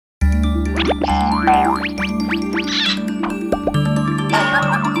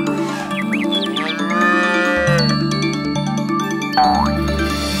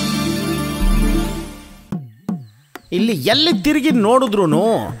ಇಲ್ಲಿ ಎಲ್ಲಿ ತಿರುಗಿ ನೋಡಿದ್ರು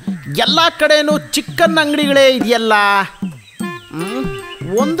ಎಲ್ಲ ಕಡೆನೂ ಚಿಕನ್ ಅಂಗಡಿಗಳೇ ಇದೆಯಲ್ಲ.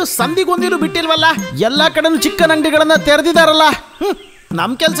 ಒಂದು ಸಂದಿಗೊಂದಿರು ಬಿಟ್ಟಿಲ್ವಲ್ಲ, ಎಲ್ಲ ಕಡೆನೂ ಚಿಕನ್ ಅಂಗಡಿಗಳನ್ನ ತೆರೆದಿದ್ದಾರಲ್ಲ.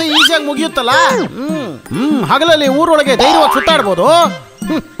 ನಮ್ಮ ಕೆಲಸ ಈಸಿಯಾಗಿ ಮುಗಿಯುತ್ತಲ್ಲ. ಹಗಲಲ್ಲಿ ಊರೊಳಗೆ ಧೈರ್ಯವಾಗಿ ಸುತ್ತಾಡ್ಬೋದು.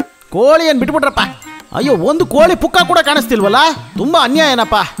 ಕೋಳಿಯನ್ನು ಬಿಟ್ಬಿಟ್ರಪ್ಪ. ಅಯ್ಯೋ, ಒಂದು ಕೋಳಿ ಪುಕ್ಕ ಕೂಡ ಕಾಣಿಸ್ತಿಲ್ವಲ್ಲ, ತುಂಬ ಅನ್ಯಾಯ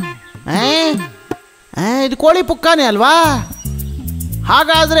ಏನಪ್ಪ. ಇದು ಕೋಳಿ ಪುಕ್ಕನೇ ಅಲ್ವಾ?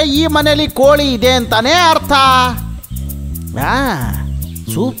 ಹಾಗಾದರೆ ಈ ಮನೆಯಲ್ಲಿ ಕೋಳಿ ಇದೆ ಅಂತಾನೇ ಅರ್ಥ.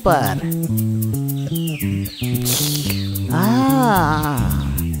 ಸೂಪರ್.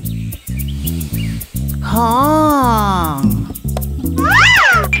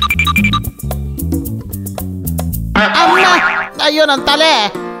 ಅಯ್ಯೋ ನನ್ನ ತಲೆ.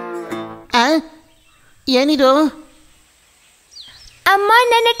 ಏನಿದು? ಅಮ್ಮ,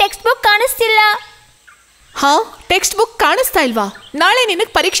 ನನ್ನ ಟೆಕ್ಸ್ಟ್ ಬುಕ್ ಕಾಣಿಸ್ತಿಲ್ಲ. ಹಾ, ಟೆಕ್ಸ್ಟ್ ಬುಕ್ ಕಾಣಿಸ್ತಾ ಇಲ್ವಾ? ನಾಳೆ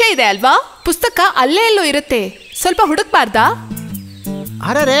ನಿನಗೆ ಪರೀಕ್ಷೆ ಇದೆ ಅಲ್ವಾ? ಪುಸ್ತಕ ಅಲ್ಲೇ ಎಲ್ಲೋ ಇರುತ್ತೆ, ಸ್ವಲ್ಪ ಹುಡುಕ್ಬಾರ್ದಾ?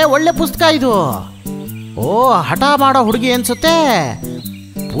 ಅರೆ, ಒಳ್ಳೆ ಪುಸ್ತಕ ಇದು. ಓ, ಹಠ ಮಾಡೋ ಹುಡುಗಿ ಅನ್ಸುತ್ತೆ.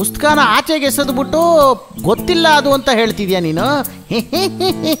 ಪುಸ್ತಕನ ಆಚೆಗೆ ಎಸೆದ್ಬಿಟ್ಟು ಗೊತ್ತಿಲ್ಲ ಅದು ಅಂತ ಹೇಳ್ತಿದ್ಯಾ ನೀನು?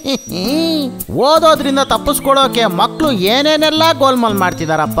 ಓದೋದ್ರಿಂದ ತಪ್ಪಿಸ್ಕೊಳ್ಳೋಕೆ ಮಕ್ಕಳು ಏನೇನೆಲ್ಲ ಗೋಲ್ಮಾಲ್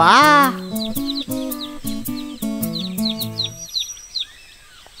ಮಾಡ್ತಿದಾರಪ್ಪ.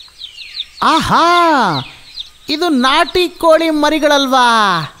 ಆಹಾ, ಇದು ನಾಟಿ ಕೋಳಿ ಮರಿಗಳಲ್ವಾ?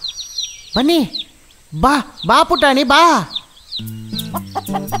 ಬನ್ನಿ, ಬಾ ಬಾ ಪುಟಾಣಿ ಬಾ.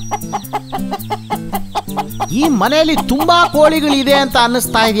 ಈ ಮನೆಯಲ್ಲಿ ತುಂಬಾ ಕೋಳಿಗಳಿದೆ ಅಂತ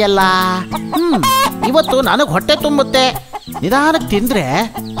ಅನ್ನಿಸ್ತಾ ಇದೆಯಲ್ಲ. ಇವತ್ತು ನನಗೆ ಹೊಟ್ಟೆ ತುಂಬುತ್ತೆ. ನಿಧಾನಕ್ಕೆ ತಿಂದ್ರೆ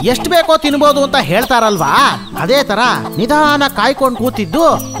ಎಷ್ಟು ಬೇಕೋ ತಿನ್ಬೋದು ಅಂತ ಹೇಳ್ತಾರಲ್ವಾ? ಅದೇ ತರ ನಿಧಾನ ಕಾಯ್ಕೊಂಡು ಕೂತಿದ್ದು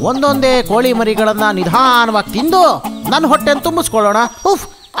ಒಂದೊಂದೇ ಕೋಳಿ ಮರಿಗಳನ್ನ ನಿಧಾನವಾಗಿ ತಿಂದು ನನ್ನ ಹೊಟ್ಟೆನ ತುಂಬಿಸ್ಕೊಳ್ಳೋಣ.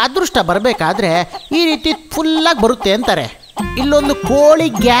 ಅದೃಷ್ಟ ಬರಬೇಕಾದ್ರೆ ಈ ರೀತಿ ಫುಲ್ಲಾಗಿ ಬರುತ್ತೆ ಅಂತಾರೆ. ಇಲ್ಲೊಂದು ಕೋಳಿ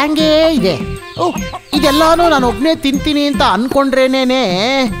ಗ್ಯಾಂಗೇ ಇದೆ. ಇದೆಲ್ಲಾನು ನಾನು ಒಬ್ಬನೇ ತಿಂತೀನಿ ಅಂತ ಅನ್ಕೊಂಡ್ರೇನೇನೆ.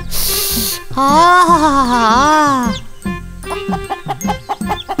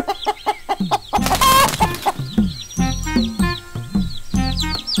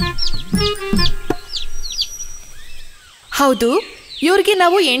 ಹೌದು, ಇವ್ರಿಗೆ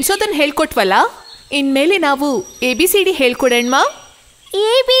ನಾವು ಎಣ್ಸೋದನ್ನ ಹೇಳ್ಕೊಟ್ವಲ್ಲ, ಇನ್ಮೇಲೆ ನಾವು ABCD ಹೇಳ್ಕೊಡೋಣ.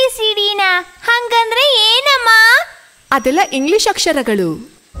 ABCDನ ಹಂಗಂದ್ರೆ ಏನಮ್ಮ? ಅದೆಲ್ಲ ಇಂಗ್ಲಿಷ್ ಅಕ್ಷರಗಳು.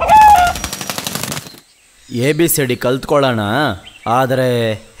 ABCD ಕಲ್ತ್ಕೊಳ್ಳೋಣ, ಆದರೆ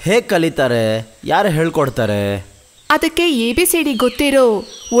ಹೇಗೆ ಕಲಿತಾರೆ? ಯಾರು ಹೇಳ್ಕೊಡ್ತಾರೆ? ಅದಕ್ಕೆ ABCD ಗೊತ್ತಿರೋ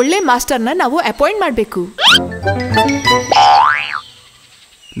ಒಳ್ಳೆ ಮಾಸ್ಟರ್ನ ನಾವು ಅಪಾಯಿಂಟ್ ಮಾಡಬೇಕು.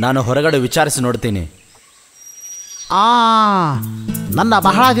 ನಾನು ಹೊರಗಡೆ ವಿಚಾರಿಸಿ ನೋಡ್ತೀನಿ. ನನ್ನ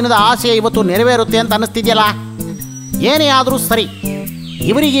ಬಹಳ ದಿನದ ಆಸೆ ಇವತ್ತು ನೆರವೇರುತ್ತೆ ಅಂತ ಅನ್ನಿಸ್ತಿದ್ಯಲ್ಲ. ಏನೇ ಆದರೂ ಸರಿ,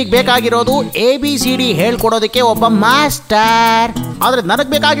 ಇವರಿಗೆ ಬೇಕಾಗಿರೋದು ABCD ಹೇಳ್ಕೊಡೋದಕ್ಕೆ ಒಬ್ಬ ಮಾಸ್ಟರ್. ಆದರೆ ನನಗೆ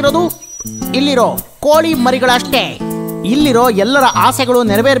ಬೇಕಾಗಿರೋದು ಇಲ್ಲಿರೋ ಕೋಳಿ ಮರಿಗಳಷ್ಟೇ. ಇಲ್ಲಿರೋ ಎಲ್ಲರ ಆಸೆಗಳು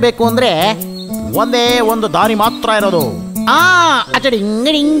ನೆರವೇರಬೇಕು ಅಂದರೆ ಒಂದೇ ಒಂದು ದಾರಿ ಮಾತ್ರ ಇರೋದು.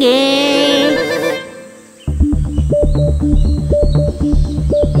 ಅಚಡಿಂಗಡಿಂಗೆ.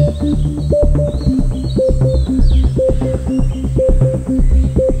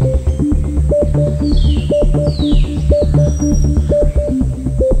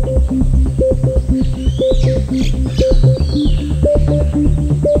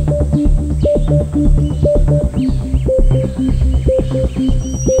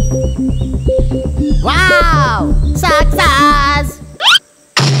 Wow, success!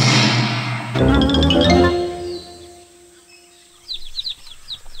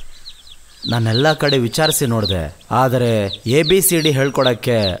 ನಾನೆಲ್ಲ ಕಡೆ ವಿಚಾರಿಸಿ ನೋಡಿದೆ, ಆದರೆ ABCD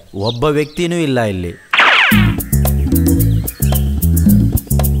ಹೇಳ್ಕೊಡಕ್ಕೆ ಒಬ್ಬ ವ್ಯಕ್ತಿನೂ ಇಲ್ಲ ಇಲ್ಲಿ.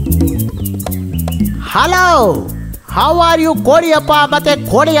 ಹಲೋ, ಹೌ ಆರ್ ಯು ಕೋಡಿಯಪ್ಪ ಮತ್ತೆ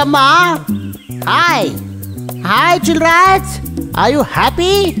ಕೋಡಿಯಮ್ಮ? Hi hi children's, are you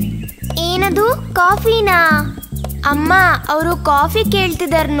happy? ಏನದು, ಕಾಫಿನಾ? ಅಮ್ಮ, ಅವರು ಕಾಫಿ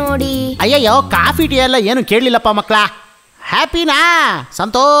ಕೇಳ್ತಿದಾರೆ ನೋಡಿ. ಅಯ್ಯಯ್ಯೋ, ಕಾಫಿ ಟೀ ಎಲ್ಲ ಏನು ಕೇಳಲಿಲ್ಲಪ್ಪ ಮಕ್ಕಳ. ಹ್ಯಾಪಿನಾ?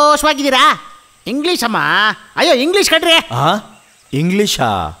 ಸಂತೋಷವಾಗಿದ್ದೀರಾ? ಇಂಗ್ಲೀಷ್ ಅಮ್ಮ. ಅಯ್ಯೋ, ಇಂಗ್ಲೀಷ್ ಕಣ್ರಿ. ಇಂಗ್ಲೀಷಾ?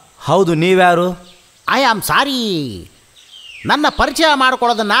 ಹೌದು, ನೀವ್ಯಾರು? ಐ ಆಮ್ ಸಾರಿ, ನನ್ನ ಪರಿಚಯ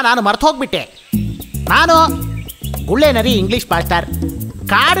ಮಾಡಿಕೊಳ್ಳೋದನ್ನು ನಾನು ಮರ್ತು ಹೋಗ್ಬಿಟ್ಟೆ. ನಾನು ಗುಳ್ಳೆ ನರಿ English master.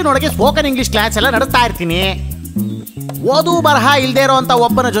 ಕಾಡಿನೊಳಗೆ spoken English class ಎಲ್ಲ ನಡೆಸ್ತಾ ಇರ್ತೀನಿ. ಓದು ಬರಹ ಇಲ್ಲದೆ ಇರೋಂಥ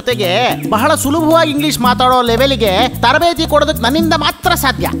ಒಬ್ಬನ ಜೊತೆಗೆ ಬಹಳ ಸುಲಭವಾಗಿ ಇಂಗ್ಲೀಷ್ ಮಾತಾಡೋ ಲೆವೆಲ್ಗೆ ತರಬೇತಿ ಕೊಡೋದಕ್ಕೆ ನನ್ನಿಂದ ಮಾತ್ರ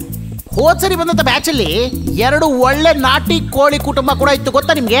ಸಾಧ್ಯ. ಹೋದ್ಸರಿ ಬಂದಂಥ ಬ್ಯಾಚಲ್ಲಿ 2 ಒಳ್ಳೆ ನಾಟಿ ಕೋಳಿ ಕುಟುಂಬ ಕೂಡ ಇತ್ತು,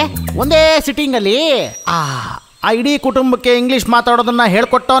 ಗೊತ್ತಾ ನಿಮಗೆ? ಒಂದೇ ಸಿಟ್ಟಿಂಗಲ್ಲಿ ಆ ಇಡೀ ಕುಟುಂಬಕ್ಕೆ ಇಂಗ್ಲಿಷ್ ಮಾತಾಡೋದನ್ನ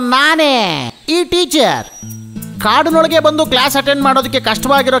ಹೇಳ್ಕೊಟ್ಟೋ ನಾನೇ, ಈ ಟೀಚರ್. ಕಾಡಿನೊಳಗೆ ಬಂದು ಕ್ಲಾಸ್ ಅಟೆಂಡ್ ಮಾಡೋದಕ್ಕೆ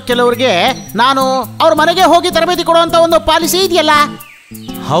ಕಷ್ಟವಾಗಿರೋ ಕೆಲವರಿಗೆ ನಾನು ಅವ್ರ ಮನೆಗೆ ಹೋಗಿ ತರಬೇತಿ ಕೊಡುವಂತ ಒಂದು ಪಾಲಿಸಿ ಇದೆಯಲ್ಲ.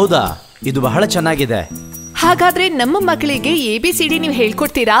 ಹೌದಾ, ಇದು ಬಹಳ ಚೆನ್ನಾಗಿದೆ. ಹಾಗಾದ್ರೆ ನಮ್ಮ ಮಕ್ಕಳಿಗೆ ABCD ನೀವು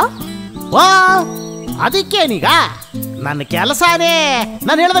ಹೇಳ್ಕೊಡ್ತೀರಾ? ವಾ, ಅದಕ್ಕೇನೀಗ ನನ್ನ ಕೆಲಸನೇ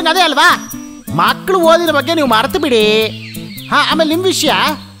ನಾನು ಹೇಳ್ದಂಗೆ ಅದೇ ಅಲ್ವಾ. ಮಕ್ಕಳು ಓದಿನ ಬಗ್ಗೆ ನೀವು ಮರೆತು ಬಿಡಿ. ಹಾ, ಆಮೇಲೆ ನಿಮ್ಮ ವಿಷಯ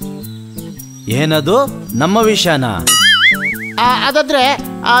ಏನದು? ನಮ್ಮ ವಿಷಯನ? ಅದಾದ್ರೆ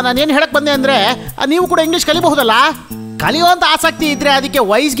ನಾನೇನು ಹೇಳಕ್ ಬಂದೆ ಅಂದ್ರೆ, ನೀವು ಕೂಡ ಇಂಗ್ಲಿಷ್ ಕಲಿಬಹುದಲ್ಲ. ಕಲಿಯುವಂತ ಆಸಕ್ತಿ ಇದ್ರೆ ಅದಕ್ಕೆ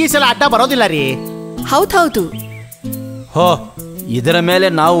ವಯಸ್ ಗೀಸೆಲ್ಲ ಅಡ್ಡ ಬರೋದಿಲ್ಲ ರೀ. ಹೌದೌದು. ಹೋ, ಇದರ ಮೇಲೆ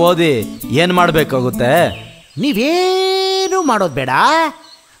ನಾವು ಓದಿ ಏನ್ ಮಾಡ್ಬೇಕಾಗುತ್ತೆ? ನೀವೇನು ಮಾಡೋದು ಬೇಡ,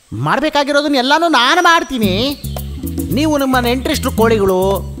 ಮಾಡಬೇಕಾಗಿರೋದನ್ನ ಎಲ್ಲಾನು ನಾನು ಮಾಡ್ತೀನಿ. ನೀವು ನಿಮ್ಮ ನೆಂಟ್ರಿಷ್ಟು ಕೋಳಿಗಳು,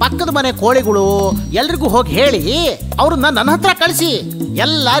 ಪಕ್ಕದ ಮನೆ ಕೋಳಿಗಳು ಎಲ್ರಿಗೂ ಹೋಗಿ ಹೇಳಿ ಅವ್ರನ್ನ ನನ್ನ ಹತ್ರ ಕಳಿಸಿ.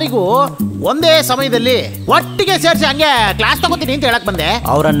 ಎಲ್ಲರಿಗೂ ಒಂದೇ ಸಮಯದಲ್ಲಿ ಒಟ್ಟಿಗೆ ಸೇರಿಸಿ ಹಂಗೆ ಕ್ಲಾಸ್ ತಗೋತೀನಿ ಅಂತ ಹೇಳಕ್ ಬಂದೆ.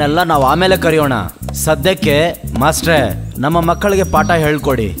 ಅವರನ್ನೆಲ್ಲ ನಾವು ಆಮೇಲೆ ಕರೆಯೋಣ. ಸದ್ಯಕ್ಕೆ ಮಾಸ್ಟ್ರೇ, ನಮ್ಮ ಮಕ್ಕಳಿಗೆ ಪಾಠ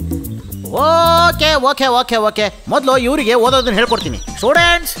ಹೇಳ್ಕೊಡಿ. ಓಕೆ ಓಕೆ ಓಕೆ ಓಕೆ ಮೊದಲು ಇವರಿಗೆ ಓದೋದನ್ನ ಹೇಳ್ಕೊಡ್ತೀನಿ.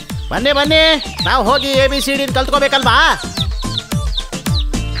 ಸ್ಟೂಡೆಂಟ್ಸ್ ಬನ್ನಿ ಬನ್ನಿ, ನಾವು ಹೋಗಿ ABCD ಕಲ್ತ್ಕೋಬೇಕಲ್ವಾ?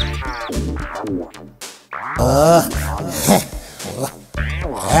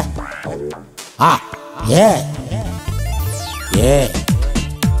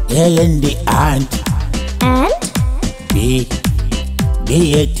 A-N-D ant. And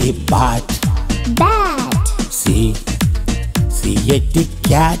B-A-T bat. bat. C-A-T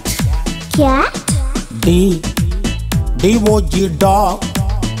cat. Cat. D-O-G dog.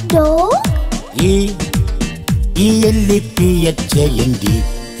 Dog. E-L-E-P-H-A-N-D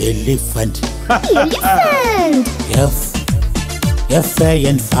elephant. Elephant.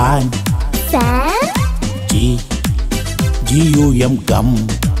 F-A-N fan. Fan. G-U-M gum.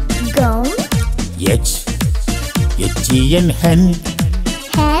 Gum. H-E-N hen.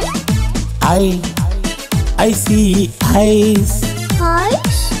 Hen. I-C eyes.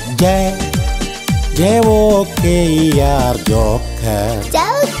 Eyes. J-O-K-E-R joker.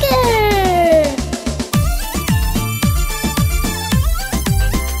 Joker.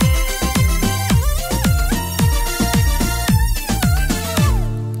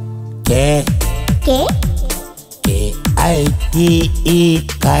 K. K. K-I-T-E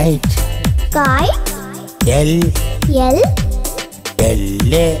kite. Kite. L. L.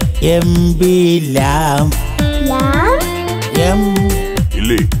 L-A-M-B lamb. Lamb. M.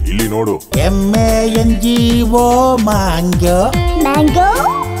 ಇಲ್ಲಿ ನೋಡು. M-A-N-G-O mango. Mango.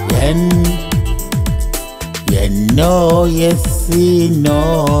 N. N-O-S-E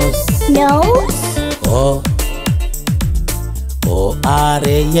nose. Nose. O.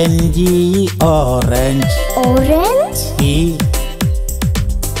 O-R-A-N-G orange. Orange. P.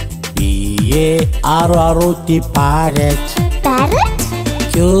 P-A-R-R-O-T parrot. Parrot.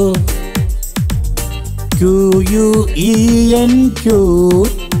 Q. Q-U-E-N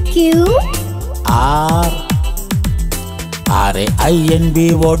cute. Q. R.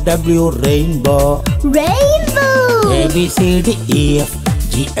 R-A-I-N-B-O-W rainbow. Rainbow.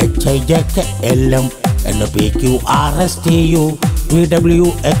 A-B-C-D-E-F-G-H-I-J-K-L-M N-O-P-Q-R-S-T-U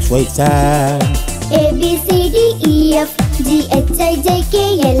V-W-X-Y-Z.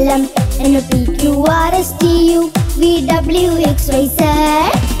 A-B-C-D-E-F-G-H-I-J-K-L-M N-O-P-Q-R-S-T-U V-W-X-Y-Z.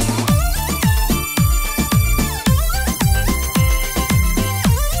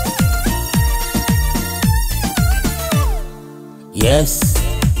 Yes.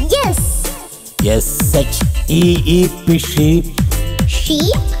 Yes. S-H-E-E-P sheep.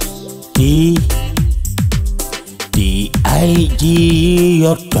 Sheep. T-I-G-E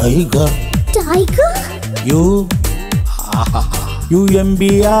your tiger. Tiger.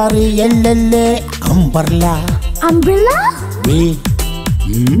 U-M-B-R-E-L-L-A umbrella. Umbrella. V-I-O-L-A-N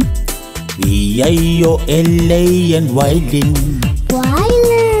violin.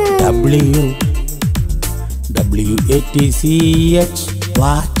 Violin. W-W-A-T-C-H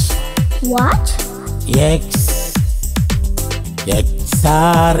watch. Watch. X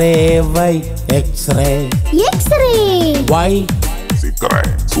X-R-A-Y X-ray. X-ray. Y ಸಿಕ್ಕರೆ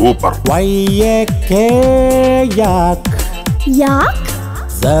super. Y-A-K yak. Yak.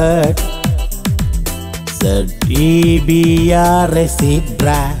 Z Z-E-B-R-A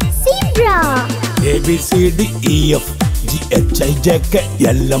zebra. Zebra.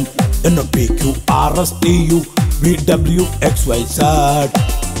 A-B-C-D-E-F-G-H-I-J-K-L-M N-O-P-Q-R-S-T-U V-W-X-Y-Z.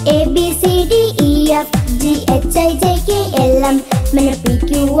 A-B-C-D-E-F-G-H-I-J-K-L-M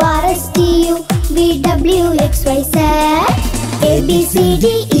N-O-P-Q-R-S-T-U V-W-X-Y-Z.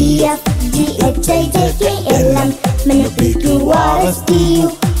 A-B-C-D-E-F-G-H-I-J-K-L-M N-O-P-Q-R-S-T-U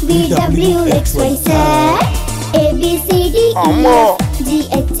VWXYZ.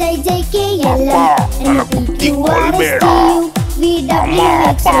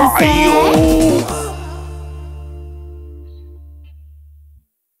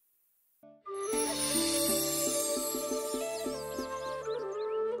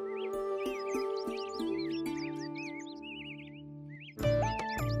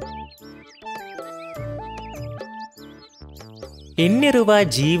 ಇನ್ನಿರುವ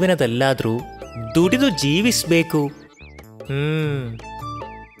ಜೀವನದಲ್ಲಾದ್ರೂ ದುಡಿದು ಜೀವಿಸಬೇಕು.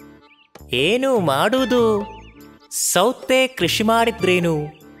 ಏನು ಮಾಡುವುದು? ಸೌತೆ ಕೃಷಿ ಮಾಡಿದ್ರೇನು,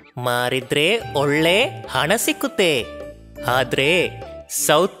 ಮಾರಿದ್ರೆ ಒಳ್ಳೆ ಹಣ ಸಿಕ್ಕುತ್ತೆ. ಆದ್ರೆ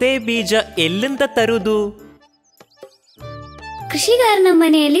ಸೌತೆ ಬೀಜ ಎಲ್ಲಿಂದ ತರುವುದು? ಕೃಷಿಗಾರನ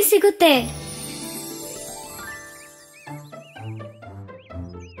ಮನೆಯಲ್ಲಿ ಸಿಗುತ್ತೆ.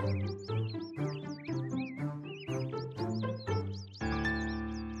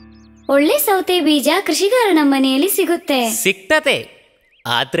 ಒಳ್ಳೆ ಸೌತೆ ಬೀಜ ಕೃಷಿಗಾರನ ಮನೆಯಲ್ಲಿ ಸಿಗ್ತದೆ.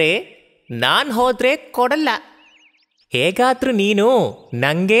 ಆದ್ರೆ ನಾನ್ ಹೋದ್ರೆ ಕೊಡಲ್ಲ. ಹೇಗಾದ್ರೂ ನೀನು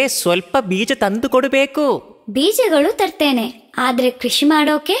ನಂಗೆ ಸ್ವಲ್ಪ ಬೀಜ ತಂದು ಕೊಡಬೇಕು. ಬೀಜಗಳು ತರ್ತೇನೆ, ಆದ್ರೆ ಕೃಷಿ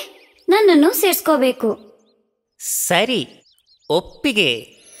ಮಾಡೋಕೆ ನನ್ನನ್ನು ಸೇರ್ಸ್ಕೋಬೇಕು. ಸರಿ, ಒಪ್ಪಿಗೆ.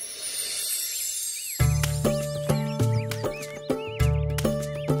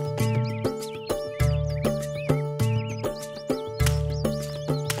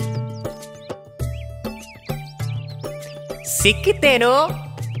 ಸಿಕ್ಕಿತೇನೋ?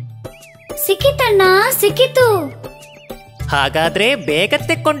 ಸಿಕ್ಕಿತಣ್ಣ, ಸಿಕ್ಕಿತು. ಹಾಗಾದ್ರೆ ಬೇಗ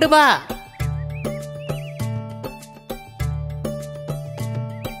ತೆಕ್ಕೊಂಡು ಬಾ.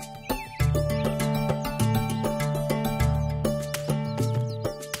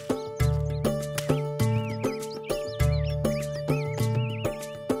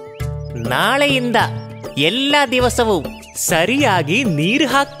 ನಾಳೆಯಿಂದ ಎಲ್ಲ ದಿವಸವೂ ಸರಿಯಾಗಿ ನೀರು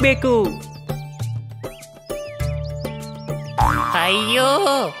ಹಾಕ್ಬೇಕು. ಅಯ್ಯೋ,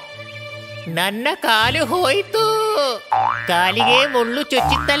 ನನ್ನ ಕಾಲು ಹೋಯ್ತು. ಕಾಲಿಗೆ ಮುಳ್ಳು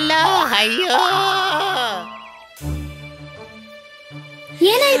ಚುಚ್ಚಿತ್ತಲ್ಲ. ಅಯ್ಯೋ,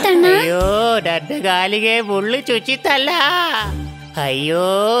 ಏನಾಯ್ತಣ್ಣ? ಅಯ್ಯೋ, ನನ್ನ ಕಾಲಿಗೆ ಮುಳ್ಳು ಚುಚ್ಚಿತ್ತಲ್ಲ. ಅಯ್ಯೋ,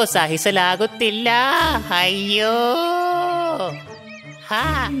 ಸಹಿಸಲಾಗುತ್ತಿಲ್ಲ. ಅಯ್ಯೋ.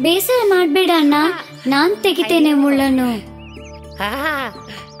 ಬೇಸರ ಮಾಡ್ಬೇಡ ಅಣ್ಣ, ನಾನ್ ತೆಗಿತೇನೆ ಮುಳ್ಳನ್ನು.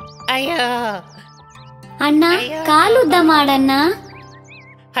 ಅಯ್ಯೋ ಅಣ್ಣ, ಕಾಲುದ್ದ ಮಾಡಣ್ಣ.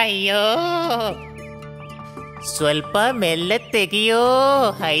 ಅಯ್ಯೋ, ಸ್ವಲ್ಪ ಮೆಲ್ಲ ತೆಗಿಯೋ.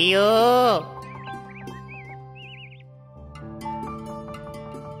 ಅಯ್ಯೋ.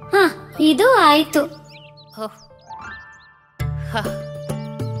 ಇದು ಆಯ್ತು.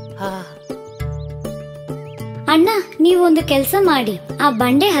 ಅಣ್ಣ, ನೀವೊಂದು ಕೆಲಸ ಮಾಡಿ, ಆ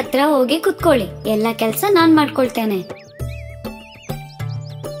ಬಂಡೆ ಹತ್ರ ಹೋಗಿ ಕುತ್ಕೊಳ್ಳಿ. ಎಲ್ಲ ಕೆಲಸ ನಾನ್ ಮಾಡ್ಕೊಳ್ತೇನೆ.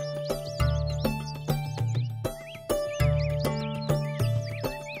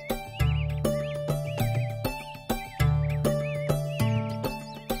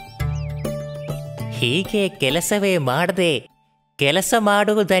 ಹೀಗೆ ಕೆಲಸವೇ ಮಾಡದೆ ಕೆಲಸ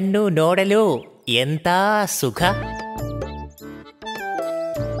ಮಾಡುವುದನ್ನು ನೋಡಲು ಎಂಥ ಸುಖ.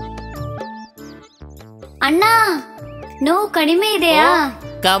 ಅಣ್ಣ, ನೋವು ಕಡಿಮೆ ಇದೆಯಾ?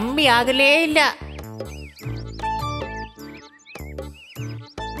 ಕಮ್ಮಿ ಆಗಲೇ ಇಲ್ಲ.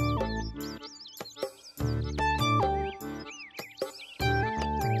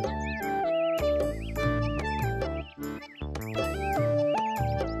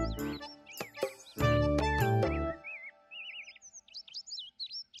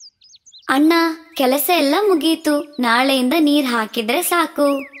 ಅಣ್ಣ, ಕೆಲಸ ಎಲ್ಲ ಮುಗೀತು. ನಾಳೆಯಿಂದ ನೀರ್ ಹಾಕಿದ್ರೆ ಸಾಕು.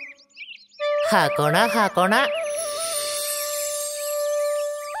 ಹಾಕೋಣ.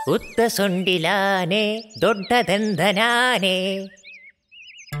 ಉತ್ತ ಸೊಂಡಿಲಾನೆ ದೊಡ್ಡ ದಂಧನಾನೆ.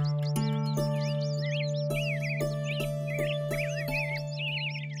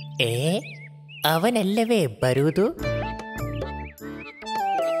 ಅವನಲ್ಲವೇ ಬರುವುದು?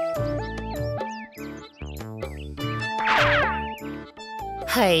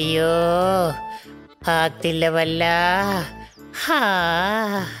 ಅಯ್ಯೋ, ಆಗ್ತಿಲ್ಲವಲ್ಲ.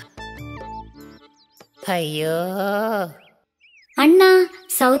 ಅಯ್ಯೋ. ಅಣ್ಣ,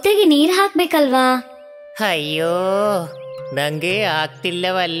 ಸೌತೆಗೆ ನೀರ್ ಹಾಕ್ಬೇಕಲ್ವಾ? ಅಯ್ಯೋ, ನಂಗೆ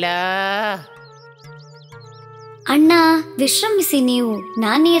ಆಗ್ತಿಲ್ಲವಲ್ಲ. ಅಣ್ಣ, ವಿಶ್ರಮಿಸಿ ನೀವು,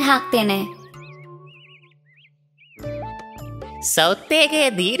 ನಾನ್ ನೀರ್ ಹಾಕ್ತೇನೆ. ಸೌತೆಗೆ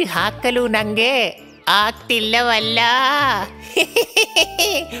ನೀರು ಹಾಕಲು ನಂಗೆ ಆಗ್ತಿಲ್ಲವಲ್ಲ.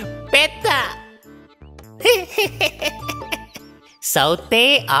 ಪೆತ್ತ. ಸೌತೆ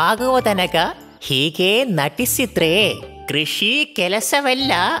ಆಗುವ ತನಕ ಹೀಗೆ ನಟಿಸಿದ್ರೆ ಕೃಷಿ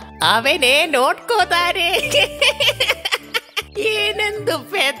ಕೆಲಸವೆಲ್ಲ ಅವನೇ ನೋಡ್ಕೋತಾರೆ. ಏನೆಂದು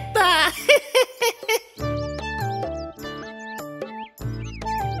ಪೆತ್ತ.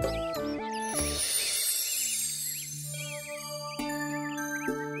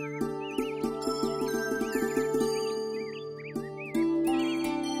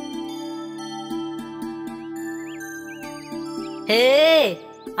 ಹೇ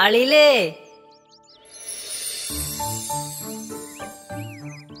ಅಳಿಲೆ,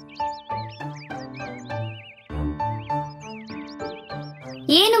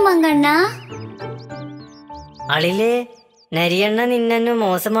 ಏನು ಮಂಗಣ್ಣ? ಅಳಿಲೆ, ನರಿಯಣ್ಣ ನಿನ್ನನ್ನು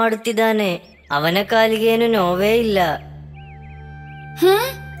ಮೋಸ ಮಾಡುತ್ತಿದ್ದಾನೆ. ಅವನ ಕಾಲಿಗೇನು ನೋವೇ ಇಲ್ಲ.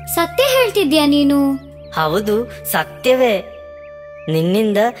 ಸತ್ಯ ಹೇಳ್ತಿದ್ಯಾ ನೀನು? ಹೌದು, ಸತ್ಯವೇ.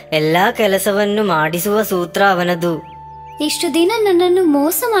 ನಿನ್ನಿಂದ ಎಲ್ಲಾ ಕೆಲಸವನ್ನು ಮಾಡಿಸುವ ಸೂತ್ರ ಅವನದು. ಇಷ್ಟು ದಿನ ನನ್ನನ್ನು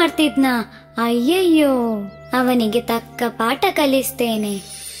ಮೋಸ ಮಾಡ್ತಿದ್ನ. ಅಯ್ಯಯ್ಯೋ, ಅವನಿಗೆ ತಕ್ಕ ಪಾಠ ಕಲಿಸ್ತೇನೆ.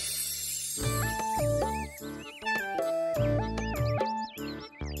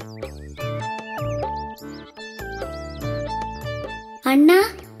 ಅಣ್ಣ,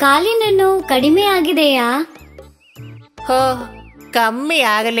 ಕಾಲಿನ ನೋವು ಕಡಿಮೆ ಆಗಿದೆಯಾ? ಹೋ, ಕಮ್ಮಿ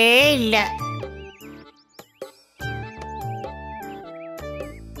ಆಗಲೇ ಇಲ್ಲ.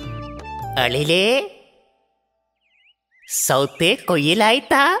 ಅಳಿಲೆ, ಸೌತೆ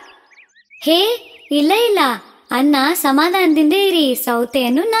ಕೊಯ್ಯಲಾಯ್ತಾ? ಹೇ, ಇಲ್ಲ ಇಲ್ಲ ಅಣ್ಣ, ಸಮಾಧಾನದಿಂದ ಇರಿ.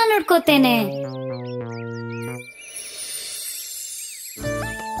 ಸೌತೆಯನ್ನು ನಾನು ನೋಡ್ಕೋತೇನೆ.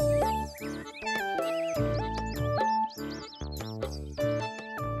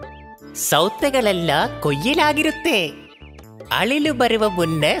 ಸೌತೆಗಳೆಲ್ಲ ಕೊಯ್ಯಲಾಗಿರುತ್ತೆ. ಅಳಿಲು ಬರುವ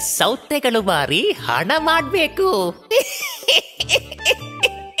ಮುನ್ನ ಸೌತೆಗಳು ಮಾರಿ ಹಣ ಮಾಡಬೇಕು.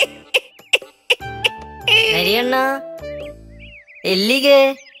 ನರಿಯಣ್ಣ, ಎಲ್ಲಿಗೆ?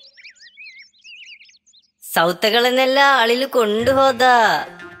 ಸೌತೆಗಳನ್ನೆಲ್ಲ ಅಳಿಲು ಕೊಂಡು ಹೋದ.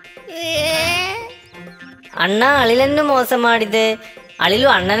 ಅಣ್ಣ ಅಳಿಲನ್ನು ಮೋಸ ಮಾಡಿದೆ, ಅಳಿಲು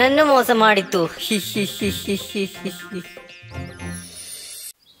ಅಣ್ಣನನ್ನು ಮೋಸ ಮಾಡಿತು.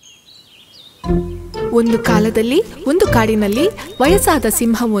 ಒಂದು ಕಾಲದಲ್ಲಿ ಒಂದು ಕಾಡಿನಲ್ಲಿ ವಯಸ್ಸಾದ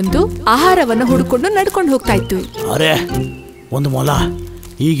ಸಿಂಹವೊಂದು ಆಹಾರವನ್ನು ಹುಡುಕೊಂಡು ನಡ್ಕೊಂಡು ಹೋಗ್ತಾ ಇತ್ತು. ಅರೆ, ಒಂದು ಮೊಲ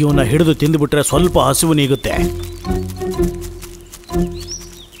ಈಗ ಇವನ್ನ ಹಿಡಿದು ತಿಂದುಬಿಟ್ರೆ ಸ್ವಲ್ಪ ಹಸಿವು ನೀಗುತ್ತೆ.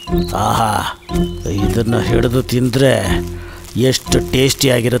 ಆಹಾ, ಇದನ್ನ ಹಿಡಿದು ತಿಂದ್ರೆ ಎಷ್ಟು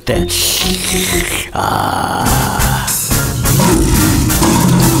ಟೇಸ್ಟಿಯಾಗಿರುತ್ತೆ.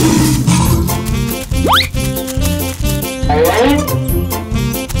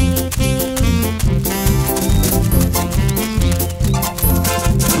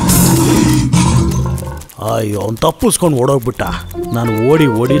 ಅಯ್ಯೋ, ಅವ್ನು ತಪ್ಪಿಸ್ಕೊಂಡು ಓಡೋಗ್ಬಿಟ್ಟ. ನಾನು ಓಡಿ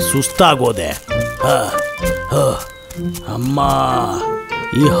ಓಡಿ ಸುಸ್ತಾಗೋದೆ. ಅಮ್ಮ,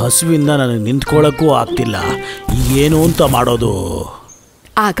 ಈ ಹಸುವಿಂದ ನನಗೆ ನಿಂತ್ಕೊಳ್ಳೋಕ್ಕೂ ಆಗ್ತಿಲ್ಲ. ಏನು ಅಂತ ಮಾಡೋದು?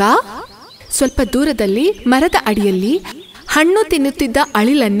 ಆಗ ಸ್ವಲ್ಪ ದೂರದಲ್ಲಿ ಮರದ ಅಡಿಯಲ್ಲಿ ಹಣ್ಣು ತಿನ್ನುತ್ತಿದ್ದ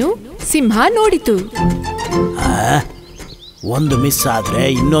ಅಳಿಲನ್ನು ಸಿಂಹ ನೋಡಿತು. ಒಂದು ಮಿಸ್ ಆದ್ರೆ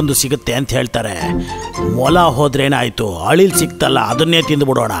ಇನ್ನೊಂದು ಸಿಗುತ್ತೆ ಅಂತ ಹೇಳ್ತಾರೆ. ಮೊಲ ಹೋದ್ರೇನಾಯ್ತು, ಅಳಿಲ್ ಸಿಕ್ತಲ್ಲ, ಅದನ್ನೇ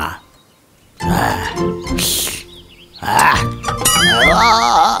ತಿಂದುಬಿಡೋಣ.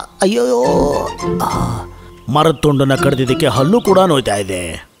 ಅಯ್ಯೋ, ಮರದ ತುಂಡನ್ನ ಕಡ್ದಿದ್ದಕ್ಕೆ ಹಲ್ಲು ಕೂಡ ನೋಯ್ತಾ ಇದೆ.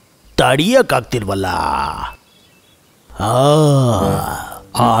 ತಡಿಯಕ್ಕಾಗ್ತಿಲ್ವಲ್ಲ.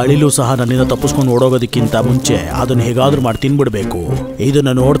 ಆ ಅಳಿಲು ಸಹ ನನ್ನಿಂದ ತಪ್ಪಿಸ್ಕೊಂಡು ಓಡೋಗೋದಕ್ಕಿಂತ ಮುಂಚೆ ಅದನ್ನು ಹೇಗಾದ್ರೂ ಮಾಡಿ ತಿನ್ಬಿಡ್ಬೇಕು.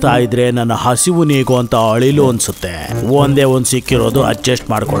 ಇದನ್ನ ನೋಡ್ತಾ ಇದ್ರೆ ನನ್ನ ಹಸಿವು ನೀಗೋ ಅಂತ ಅಳಿಲು ಅನ್ಸುತ್ತೆ. ಒಂದೇ ಒಂದು ಸಿಕ್ಕಿರೋದು, ಅಡ್ಜಸ್ಟ್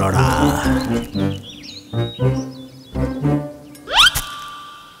ಮಾಡ್ಕೊಳ್ಳೋಣ.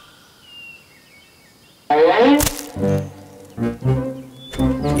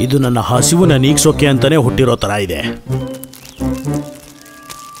 ಇದು ನನ್ನ ಹಸಿವನ್ನ ನೀಗ್ಸೋಕೆ ಅಂತಾನೆ ಹುಟ್ಟಿರೋ ತರ ಇದೆ.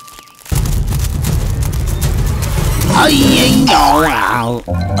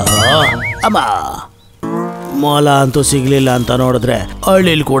 ಅಮ್ಮ, ಮೊಲ ಅಂತೂ ಸಿಗ್ಲಿಲ್ಲ ಅಂತ ನೋಡಿದ್ರೆ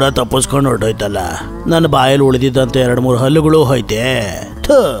ಹಳ್ಳಿಲಿ ಕೂಡ ತಪ್ಪಿಸ್ಕೊಂಡು ಹೊರಟೋಯ್ತಲ್ಲ. ನನ್ನ ಬಾಯಲ್ಲಿ ಉಳಿದಿದ್ದಂತೆ 2-3 ಹಲ್ಲುಗಳು ಹೋಯ್ತೆ.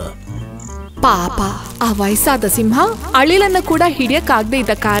 ಪಾಪ, ಆ ವಯಸ್ಸಾದ ಸಿಂಹ ಅಳಿಲನ್ನ ಕೂಡ ಹಿಡಿಯಕ್ಕಾಗದೆ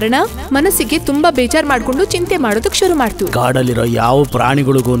ಇದ್ದ ಕಾರಣ ಮನಸ್ಸಿಗೆ ತುಂಬಾ ಬೇಜಾರ್ ಮಾಡ್ಕೊಂಡು ಚಿಂತೆ ಮಾಡೋದಕ್ಕೆ ಶುರು ಮಾಡ್ತು. ಕಾಡಲ್ಲಿರೋ ಯಾವ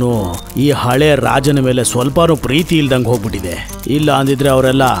ಪ್ರಾಣಿಗಳಿಗೂ ಈ ಹಳೆ ರಾಜನ ಮೇಲೆ ಸ್ವಲ್ಪನೂ ಪ್ರೀತಿ ಇಲ್ದಂಗೆ ಹೋಗ್ಬಿಟ್ಟಿದೆ. ಇಲ್ಲ ಅಂದಿದ್ರೆ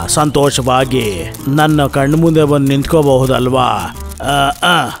ಅವರೆಲ್ಲ ಸಂತೋಷವಾಗಿ ನನ್ನ ಕಣ್ಣು ಮುಂದೆ ಬಂದು ನಿಂತ್ಕೋಬಹುದಲ್ವಾ.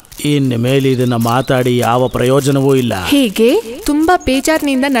 ಇನ್ನು ಮೇಲೆ ಇದನ್ನ ಮಾತಾಡಿ ಯಾವ ಪ್ರಯೋಜನವೂ ಇಲ್ಲ. ಹೀಗೆ ತುಂಬಾ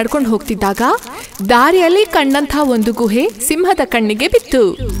ಬೇಜಾರಿನಿಂದ ನಡ್ಕೊಂಡು ಹೋಗ್ತಿದ್ದಾಗ ದಾರಿಯಲ್ಲಿ ಕಂಡಂತ ಒಂದು ಗುಹೆ ಸಿಂಹದ ಕಣ್ಣಿಗೆ ಬಿತ್ತು.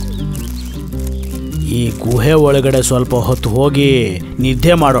 ಈ ಗುಹೆ ಒಳಗಡೆ ಸ್ವಲ್ಪ ಹೊತ್ತು ಹೋಗಿ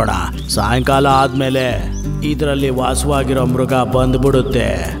ನಿದ್ದೆ ಮಾಡೋಣ. ಸಾಯಂಕಾಲ ಆದ್ಮೇಲೆ ಇದರಲ್ಲಿ ವಾಸವಾಗಿರೋ ಮೃಗ ಬಂದ್ಬಿಡುತ್ತೆ.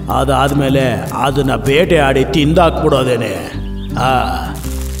 ಅದಾದ್ಮೇಲೆ ಅದನ್ನ ಬೇಟೆ ಆಡಿ ತಿಂದಾಕ್ಬಿಡೋದೇನೆ.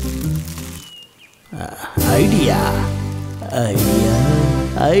 Idea idea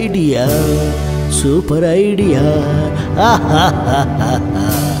idea super idea.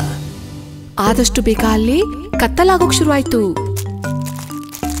 ಆದಷ್ಟು ಬೇಗ ಅಲ್ಲಿ ಕತ್ತಲಾಗೋಕ್ ಶುರುವಾಯ್ತು.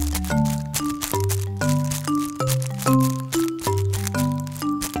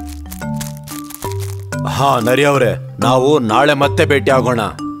 ಹಾ, ನರಿ ಅವರೇ, ನಾವು ನಾಳೆ ಮತ್ತೆ ಭೇಟಿ ಆಗೋಣ.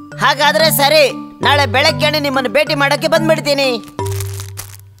 ಹಾಗಾದ್ರೆ ಸರಿ, ನಾಳೆ ಬೆಳಗ್ಗೆ ನಿಮ್ಮನ್ನು ಭೇಟಿ ಮಾಡಕ್ಕೆ ಬಂದ್ಬಿಡ್ತೀನಿ.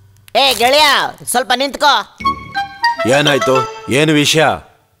 ಏ ಗೆಳೆಯ, ಸ್ವಲ್ಪ ನಿಂತ್ಕೋ. ಏನಾಯ್ತು? ಏನು ವಿಷಯ?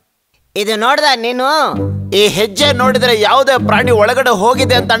 ಇದು ನೋಡ್ದ ನೀನು? ಈ ಹೆಜ್ಜೆ ನೋಡಿದ್ರೆ ಯಾವುದೇ ಪ್ರಾಣಿ ಒಳಗಡೆ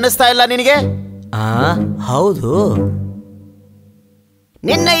ಹೋಗಿದೆ ಅಂತ ಅನ್ನಿಸ್ತಾ ಇಲ್ಲ ನಿನಗೆ? ಹೌದು.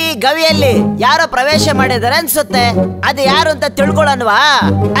 ನಿನ್ನ ಈ ಗವಿಯಲ್ಲಿ ಯಾರೋ ಪ್ರವೇಶ ಮಾಡಿದಾರೆ ಅನ್ಸುತ್ತೆ. ಅದು ಯಾರು ಅಂತ ತಿಳ್ಕೊಳ್ಳೋಣವಾ?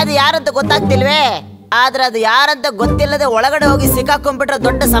 ಅದು ಯಾರಂತ ಗೊತ್ತಾಗ್ತಿಲ್ವೇ? ಆದ್ರೆ ಅದು ಯಾರಂತ ಗೊತ್ತಿಲ್ಲದೆ ಒಳಗಡೆ ಹೋಗಿ ಸಿಕ್ಕಾಕೊಂಡ್ಬಿಟ್ರೆ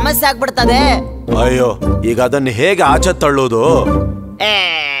ದೊಡ್ಡ ಸಮಸ್ಯೆ ಆಗ್ಬಿಡ್ತದೆ. ಅಯ್ಯೋ, ಈಗ ಅದನ್ನು ಹೇಗೆ ಆಚೆ ತಳ್ಳೋದು?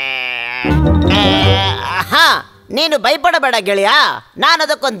 ಹಾ, ನೀನು ಭಯಪಡಬೇಡ ಗೆಳೆಯ, ನಾನು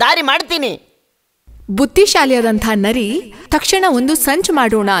ಅದಕ್ಕೊಂದು ದಾರಿ ಮಾಡ್ತೀನಿ. ಬುದ್ಧಿಶಾಲಿಯಾದಂಥ ನರಿ ತಕ್ಷಣ ಒಂದು ಸಂಚು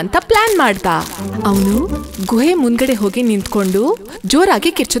ಮಾಡೋಣ ಅಂತ ಪ್ಲಾನ್ ಮಾಡ್ದ. ಅವನು ಗುಹೆ ಮುಂದ್ಗಡೆ ಹೋಗಿ ನಿಂತ್ಕೊಂಡು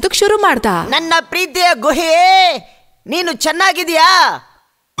ಜೋರಾಗಿ ಕಿರ್ಚೋದಕ್ ಶುರು ಮಾಡ್ದ. ನನ್ನ ಪ್ರೀತಿಯ ಗುಹೆಯೇ, ನೀನು ಚೆನ್ನಾಗಿದೀಯಾ?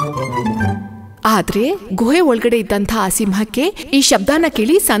 ಆದ್ರೆ ಗುಹೆ ಒಳಗಡೆ ಇದ್ದಂಥ ಆ ಸಿಂಹಕ್ಕೆ ಈ ಶಬ್ದನ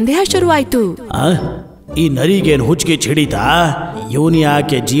ಕೇಳಿ ಸಂದೇಹ ಶುರುವಾಯ್ತು. ಈ ನರಿಗೇನು ಹುಚ್ಚಿಗೆ ಹಿಡಿತಾ? ಇವನು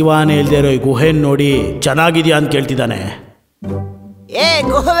ಯಾಕೆ ಜೀವಾನೇ ಇಲ್ದೇ ಇರೋ ಈ ಗುಹೆನ್ ನೋಡಿ ಚೆನ್ನಾಗಿದ್ಯಾ ಅಂತ ಕೇಳ್ತಿದ್ದಾನೆ? ಏ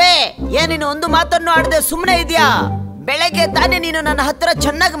ಗುಹೆ, ಏನಿನ್ನು ಒಂದು ಮಾತನ್ನು ಆಡದೆ ಸುಮ್ಮನೆ ಇದೆಯಾ? ಬೆಳಗ್ಗೆ ತಾನೇ ನೀನು ನನ್ನ ಹತ್ರ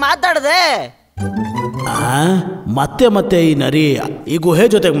ಚೆನ್ನಾಗಿ ಮಾತಾಡದೆ. ಮತ್ತೆ ಮತ್ತೆ ಈ ನರಿ ಈ ಗುಹೆ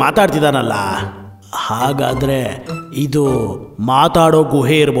ಜೊತೆಗೆ ಮಾತಾಡ್ತಿದ್ದಾನಲ್ಲ, ಹಾಗಾದ್ರೆ ಇದು ಮಾತಾಡೋ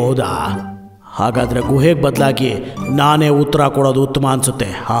ಗುಹೆ ಇರಬಹುದಾ? ಹಾಗಾದ್ರೆ ಗುಹೆಗೆ ಬದಲಾಗಿ ನಾನೇ ಉತ್ತರ ಕೊಡೋದು ಉತ್ತಮ ಅನ್ಸುತ್ತೆ.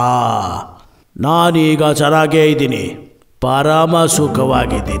 ನಾನೀಗ ಚೆನ್ನಾಗೇ ಇದ್ದೀನಿ, ಪರಮ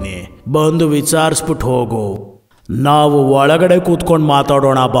ಸುಖವಾಗಿದ್ದೀನಿ. ಬಂದು ವಿಚಾರಿಸ್ಬಿಟ್ಟು ಹೋಗು, ನಾವು ಒಳಗಡೆ ಕೂತ್ಕೊಂಡು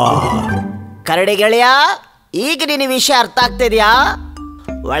ಮಾತಾಡೋಣ ಬಾ. ಕರಡಿ ಗೆಳೆಯ, ಈಗ ನಿನ್ನ ವಿಷಯ ಅರ್ಥ ಆಗ್ತಿದ್ಯಾ?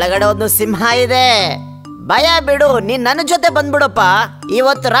 ಒಳಗಡೆ ಒಂದು ಸಿಂಹ ಇದೆ. ಭಯ ಬಿಡು, ನೀನ್ ನನ್ನ ಜೊತೆ ಬಂದ್ಬಿಡಪ್ಪ.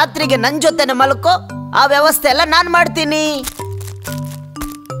 ಇವತ್ತು ರಾತ್ರಿಗೆ ನನ್ನ ಜೊತೆನೆ ಮಲ್ಕೋ, ಆ ವ್ಯವಸ್ಥೆ ಎಲ್ಲ ನಾನ್ ಮಾಡ್ತೀನಿ.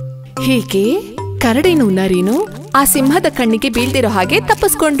 ಹೀಗೆ ಕರಡಿನೂ ನರಿನೂ ಆ ಸಿಂಹದ ಕಣ್ಣಿಗೆ ಬೀಳ್ದಿರೋ ಹಾಗೆ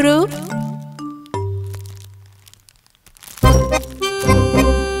ತಪ್ಪಿಸ್ಕೊಂಡ್ರು.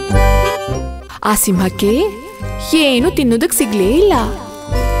 ಆ ಸಿಂಹಕ್ಕೆ ಏನು ತಿನ್ನೋದಕ್ ಸಿಗ್ಲೇ ಇಲ್ಲ.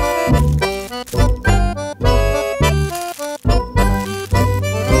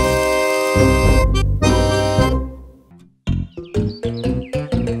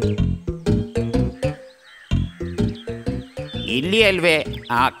 ಇಲ್ಲಿ ಅಲ್ವೇ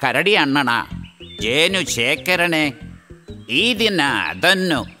ಆ ಕರಡಿ ಅಣ್ಣನ ಜೇನು ಶೇಖರಣೆ? ಈ ದಿನ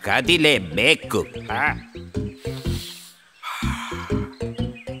ಅದನ್ನು ಕದಿಲೇಬೇಕು.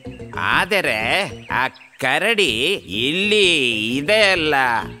 ಆದರೆ ಆ ಕರಡಿ ಇಲ್ಲಿ ಇದೆ ಅಲ್ಲ,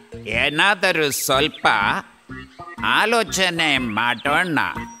 ಏನಾದರೂ ಸ್ವಲ್ಪ ಆಲೋಚನೆ ಮಾಡೋಣ.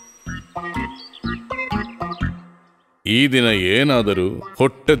 ಈ ದಿನ ಏನಾದರೂ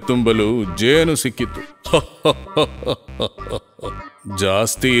ಹೊಟ್ಟೆ ತುಂಬಲು ಜೇನು ಸಿಕ್ಕಿತು.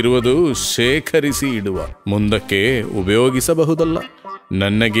 ಜಾಸ್ತಿ ಇರುವುದು ಶೇಖರಿಸಿ ಇಡುವ, ಮುಂದಕ್ಕೆ ಉಪಯೋಗಿಸಬಹುದಲ್ಲ.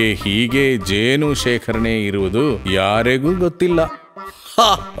 ನನಗೆ ಹೀಗೆ ಜೇನು ಶೇಖರಣೆ ಇರುವುದು ಯಾರಿಗೂ ಗೊತ್ತಿಲ್ಲ.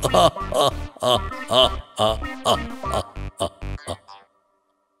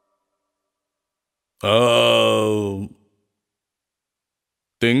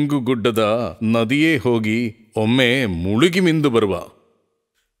 ತೆಂಗುಗುಡ್ಡದ ನದಿಯೇ ಹೋಗಿ ಒಮ್ಮೆ ಮುಳುಗಿ ಮಿಂದು ಬರುವ.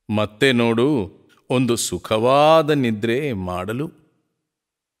 ಮತ್ತೆ ನೋಡು, ಒಂದು ಸುಖವಾದ ನಿದ್ರೆ ಮಾಡಲು.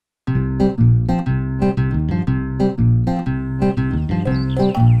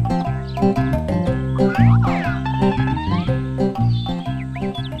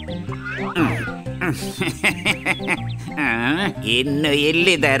 ಇನ್ನು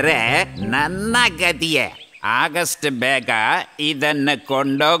ಇಲ್ಲಿದರೆ ನನ್ನ ಗತಿಯೇ. ಆಗಸ್ಟ್ ಬೇಗ ಇದನ್ನು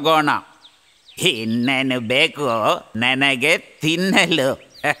ಕೊಂಡೋಗೋಣ. ಇನ್ನೇನು ಬೇಕು ನನಗೆ ತಿನ್ನಲು?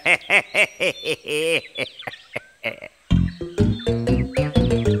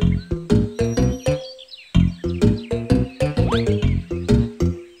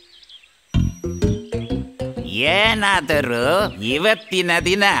 ಏನಾದರೂ ಇವತ್ತಿನ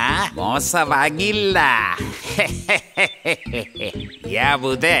ದಿನ ಮೋಸವಾಗಿಲ್ಲ.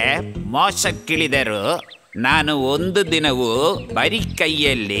 ಯಾವುದೇ ಮೋಸಕ್ಕಿಳಿದರೂ ನಾನು ಒಂದು ದಿನವೂ ಬರೀ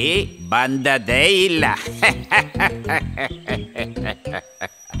ಕೈಯಲ್ಲಿ ಬಂದದೇ ಇಲ್ಲ.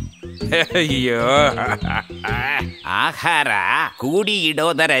 ಅಯ್ಯೋ, ಆಹಾರ ಕೂಡಿ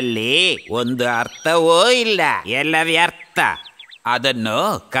ಇಡೋದರಲ್ಲಿ ಒಂದು ಅರ್ಥವೂ ಇಲ್ಲ, ಎಲ್ಲ ವ್ಯರ್ಥ. ಅದನ್ನು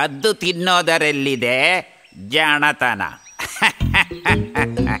ಕದ್ದು ತಿನ್ನೋದರಲ್ಲಿದೆ ಜಾಣತನ.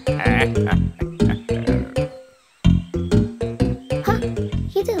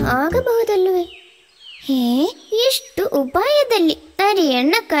 ಇದು ಆಗಬಹುದಲ್ವೇ? ಎಷ್ಟು ಉಪಾಯದಲ್ಲಿ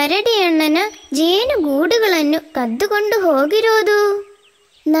ನರಿಯಣ್ಣ ಕರಡಿಯಣ್ಣನ ಜೇನುಗೂಡುಗಳನ್ನು ಕದ್ದುಕೊಂಡು ಹೋಗಿರೋದು.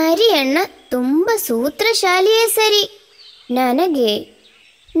 ನರಿಯಣ್ಣ ತುಂಬ ಸೂತ್ರಶಾಲಿಯೇ ಸರಿ. ನನಗೆ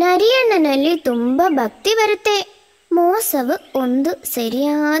ನರಿಯಣ್ಣನಲ್ಲಿ ತುಂಬ ಭಕ್ತಿ ಬರುತ್ತೆ. ಮೋಸವು ಒಂದು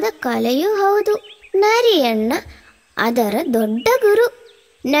ಸರಿಯಾದ ಕಲೆಯೂ ಹೌದು. ನರಿಯಣ್ಣ ಅದರ ದೊಡ್ಡ ಗುರು.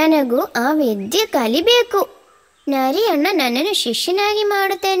 ನನಗೂ ಆ ವಿದ್ಯೆ ಕಲಿಬೇಕು. ನರಿಯಣ್ಣ ನನ್ನನ್ನು ಶಿಷ್ಯನಾಗಿ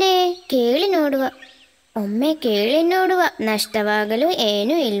ಮಾಡುತ್ತೇನೆ. ಕೇಳಿ ನೋಡುವ, ಒಮ್ಮೆ ಕೇಳಿ ನೋಡುವ, ನಷ್ಟವಾಗಲು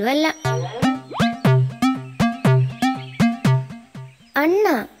ಏನೂ ಇಲ್ವಲ್ಲ. ಅಣ್ಣ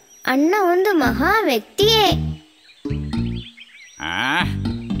ಅಣ್ಣ ಒಂದು ಮಹಾ ವ್ಯಕ್ತಿಯೇ.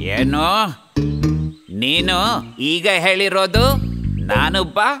 ಏನು ನೀನು ಈಗ ಹೇಳಿರೋದು?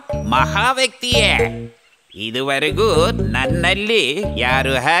 ನಾನೊಬ್ಬ ಮಹಾ ವ್ಯಕ್ತಿಯೇ? ಇದುವರೆಗೂ ನನ್ನಲ್ಲಿ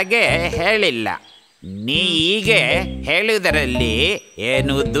ಯಾರು ಹಾಗೆ ಹೇಳಿಲ್ಲ. ನೀ ಹೀಗೆ ಹೇಳುವುದರಲ್ಲಿ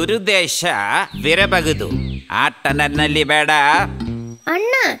ಏನು ದುರುದ್ದೇಶವಿರಬಹುದು. ಆಟ ನನ್ನಲ್ಲಿ ಬೇಡ.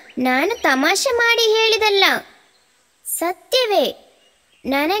 ಅಣ್ಣ, ನಾನು ತಮಾಷೆ ಮಾಡಿ ಹೇಳಿದಲ್ಲ, ಸತ್ಯವೇ.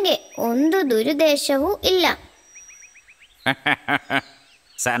 ನನಗೆ ಒಂದು ದುರುದ್ದೇಶವೂ ಇಲ್ಲ.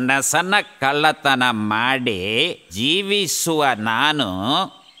 ಸಣ್ಣ ಸಣ್ಣ ಕಳ್ಳತನ ಮಾಡಿ ಜೀವಿಸುವ ನಾನು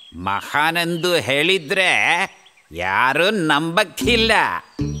ಮಹಾನೆಂದು ಹೇಳಿದ್ರೆ ಯಾರೂ ನಂಬಕ್ಕಿಲ್ಲ.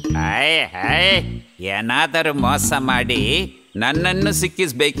 ಏನಾದರೂ ಮೋಸ ಮಾಡಿ ನನ್ನನ್ನು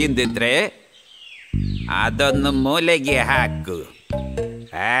ಸಿಕ್ಕಿಸ್ಬೇಕೆಂದಿದ್ರೆ ಅದೊಂದು ಮೂಲೆಗೆ ಹಾಕು.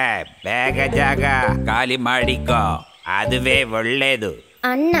 ಬೇಗ ಜಾಗ ಖಾಲಿ ಮಾಡಿಕೋ, ಅದುವೇ ಒಳ್ಳೇದು.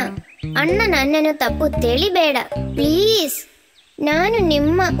 ಅಣ್ಣ ಅಣ್ಣ ನನ್ನನ್ನು ತಪ್ಪು ತಿಳಿಬೇಡ ಪ್ಲೀಸ್. ನಾನು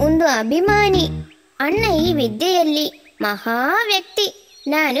ನಿಮ್ಮ ಒಂದು ಅಭಿಮಾನಿ. ಅಣ್ಣ ಈ ವಿದ್ಯೆಯಲ್ಲಿ ಮಹಾ ವ್ಯಕ್ತಿ.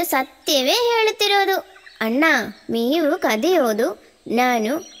 ನಾನು ಸತ್ಯವೇ ಹೇಳುತ್ತಿರೋದು. ಅಣ್ಣ, ನೀವು ಕದಿಯೋದು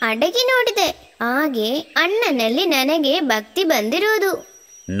ನಾನು ಅಡಗಿ ನೋಡಿದೆ. ಹಾಗೆ ಅಣ್ಣನಲ್ಲಿ ನನಗೆ ಭಕ್ತಿ ಬಂದಿರೋದು.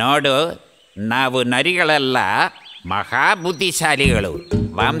 ನೋಡು, ನಾವು ನರಿಗಳೆಲ್ಲ ಮಹಾ ಬುದ್ಧಿಶಾಲಿಗಳು.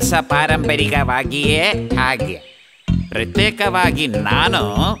 ವಂಶ ಪಾರಂಪರಿಕವಾಗಿಯೇ ಹಾಗೆ. ಪ್ರತ್ಯೇಕವಾಗಿ ನಾನು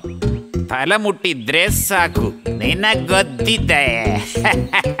ಫಲ ಮುಟ್ಟಿದ್ರೆ ಸಾಕು, ನಿನಗೊದ್ದಿದ್ದೆ.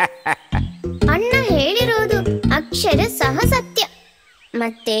 ಅಣ್ಣ ಹೇಳಿರೋದು ಅಕ್ಷರ ಸಹ ಸತ್ಯ.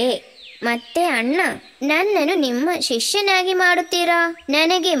 ಮತ್ತೆ ಅಣ್ಣ, ನನ್ನನ್ನು ನಿಮ್ಮ ಶಿಷ್ಯನಾಗಿ ಮಾಡುತ್ತೀರಾ?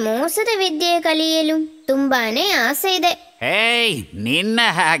 ನನಗೆ ಮೋಸದ ವಿದ್ಯೆ ಕಲಿಯಲು ತುಂಬಾನೇ ಆಸೆ ಇದೆ. ನಿನ್ನ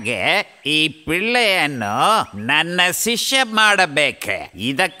ಹಾಗೆ ಈ ಪಿಳ್ಳೆಯನ್ನು ನನ್ನ ಶಿಷ್ಯ ಮಾಡಬೇಕೆ?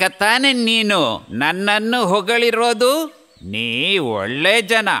 ಇದಕ್ಕ ತಾನೇ ನೀನು ನನ್ನನ್ನು ಹೊಗಳಿರೋದು? ನೀ ಒಳ್ಳೆ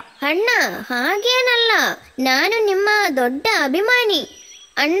ಜನ. ಅಣ್ಣ, ಹಾಗೇನಲ್ಲ, ನಾನು ನಿಮ್ಮ ದೊಡ್ಡ ಅಭಿಮಾನಿ.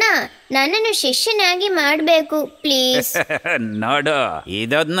 ಅಣ್ಣ, ನನ್ನನ್ನು ಶಿಷ್ಯನಾಗಿ ಮಾಡಬೇಕು ಪ್ಲೀಸ್. ನೋಡು,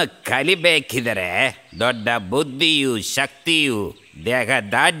 ಇದನ್ನು ಕಲಿಬೇಕಿದರೆ ದೊಡ್ಡ ಬುದ್ಧಿಯೂ ಶಕ್ತಿಯೂ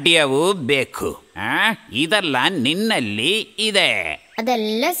ದೇಹದಾಢ್ಯವೂ ಬೇಕು. ಇದೆಲ್ಲ ನಿನ್ನಲ್ಲಿ ಇದೆ.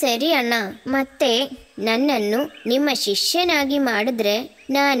 ಅದೆಲ್ಲ ಸರಿ ಅಣ್ಣ. ಮತ್ತೆ ನನ್ನನ್ನು ನಿಮ್ಮ ಶಿಷ್ಯನಾಗಿ ಮಾಡಿದ್ರೆ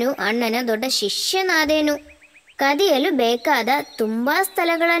ನಾನು ಅಣ್ಣನ ದೊಡ್ಡ ಶಿಷ್ಯನಾದೇನು. ಕದಿಯಲು ಬೇಕಾದ ತುಂಬಾ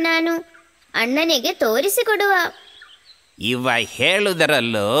ಸ್ಥಳಗಳ ನಾನು ಅಣ್ಣನಿಗೆ ತೋರಿಸಿಕೊಡುವ. ಇವ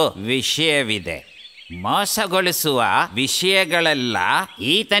ಹೇಳುವುದರಲ್ಲೂ ವಿಷಯವಿದೆ. ಮೋಸಗೊಳಿಸುವ ವಿಷಯಗಳೆಲ್ಲ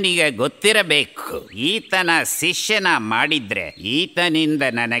ಈತನಿಗೆ ಗೊತ್ತಿರಬೇಕು. ಈತನ ಶಿಷ್ಯನ ಮಾಡಿದ್ರೆ ಈತನಿಂದ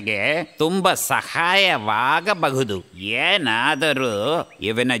ನನಗೆ ತುಂಬ ಸಹಾಯವಾಗಬಹುದು. ಏನಾದರೂ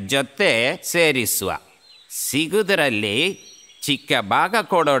ಇವನ ಜೊತೆ ಸೇರಿಸುವ. ಸಿಗುವುದರಲ್ಲಿ ಚಿಕ್ಕ ಭಾಗ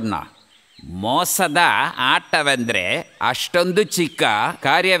ಕೊಡೋಣ. ಮೋಸದ ಆಟವೆಂದರೆ ಅಷ್ಟೊಂದು ಚಿಕ್ಕ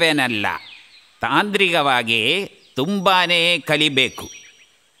ಕಾರ್ಯವೇನಲ್ಲ. ತಾಂತ್ರಿಕವಾಗಿ ತುಂಬಾ ಕಲಿಬೇಕು.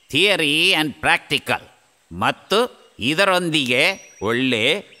 Theory and practical. ಮತ್ತು ಇದರೊಂದಿಗೆ ಒಳ್ಳೆ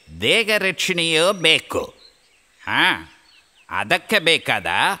ದೇಹ ರಕ್ಷಣೆಯೂ ಬೇಕು. ಅದಕ್ಕೆ ಬೇಕಾದ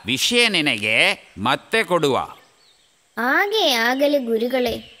ವಿಷಯ ನಿನಗೆ ಮತ್ತೆ ಕೊಡುವ. ಹಾಗೆ ಆಗಲಿ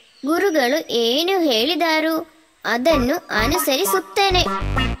ಗುರುಗಳೇ. ಗುರುಗಳು ಏನು ಹೇಳಿದಾರೋ ಅದನ್ನು ಅನುಸರಿಸುತ್ತೇನೆ.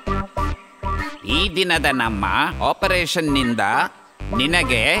 ಈ ದಿನದ ನಮ್ಮ ಆಪರೇಷನ್ನಿಂದ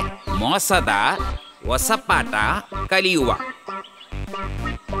ನಿನಗೆ ಮೋಸದ ಹೊಸ ಪಾಠ ಕಲಿಯುವ.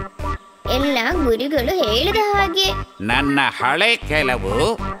 ಎಲ್ಲ ಗುರುಗಳು ಹೇಳಿದ ಹಾಗೆ ನನ್ನ ಹಳೆ ಕೆಲವು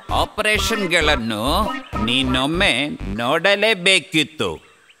ಆಪರೇಷನ್ಗಳನ್ನು ನೀನೊಮ್ಮೆ ನೋಡಲೇಬೇಕಿತ್ತು.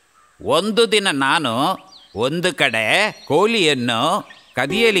 ಒಂದು ದಿನ ನಾನು ಒಂದು ಕಡೆ ಕೋಳಿಯನ್ನು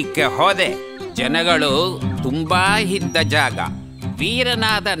ಕದಿಯಲಿಕ್ಕೆ ಹೋದೆ. ಜನಗಳು ತುಂಬಾ ಇದ್ದ ಜಾಗ.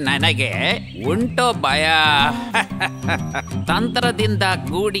 ವೀರನಾದ ನನಗೆ ಉಂಟೋ ಭಯ. ತಂತ್ರದಿಂದ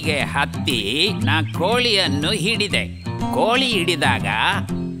ಗೂಡಿಗೆ ಹತ್ತಿ ನಾ ಕೋಳಿಯನ್ನು ಹಿಡಿದೆ. ಕೋಳಿ ಹಿಡಿದಾಗ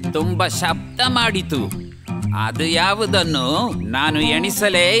ತುಂಬ ಶಬ್ದ ಮಾಡಿತು. ಅದು ಯಾವುದನ್ನು ನಾನು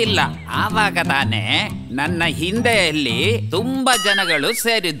ಎಣಿಸಲೇ ಇಲ್ಲ. ಆವಾಗ ತಾನೇ ನನ್ನ ಹಿಂದೆಯಲ್ಲಿ ತುಂಬಾ ಜನಗಳು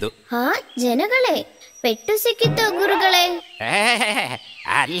ಸೇರಿದ್ದು. ಜನಗಳೇ? ಪೆಟ್ಟು ಸಿಕ್ಕಿತ್ತು ಗುರುಗಳೇ?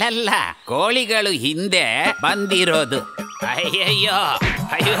 ಅಲ್ಲಲ್ಲ, ಕೋಳಿಗಳು ಹಿಂದೆ ಬಂದಿರೋದು. ಅಯ್ಯಯ್ಯೋ,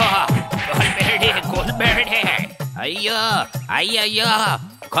 ಅಯ್ಯೋ, ಕೊಲ್ಬೇಡಿ, ಕೊಲ್ಬೇಡಿ, ಅಯ್ಯೋ, ಅಯ್ಯಯ್ಯೋ,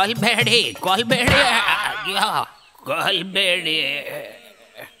 ಕೊಲ್ಬೇಡಿ, ಕೊಲ್ಬೇಡಿ, ಅಯ್ಯೋ, ಕೊಲ್ಬೇಡಿ.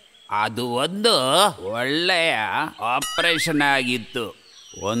 ಅದು ಒಂದು ಒಳ್ಳೆಯ ಆಪರೇಷನ್ ಆಗಿತ್ತು.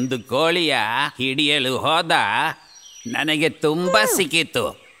 ಒಂದು ಕೋಳಿಯ ಹಿಡಿಯಲು ಹೋದ ನನಗೆ ತುಂಬ ಸಿಕ್ಕಿತು.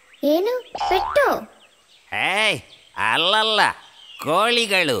 ಏನು ಪೆಟ್ಟು? ಅಲ್ಲಲ್ಲ,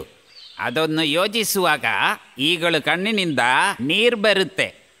 ಕೋಳಿಗಳು. ಅದನ್ನು ಯೋಚಿಸುವಾಗ ಈಗಳು ಕಣ್ಣಿನಿಂದ ನೀರು ಬರುತ್ತೆ.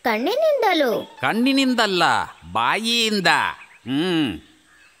 ಕಣ್ಣಿನಿಂದಲೂ? ಕಣ್ಣಿನಿಂದಲ್ಲ, ಬಾಯಿಯಿಂದ.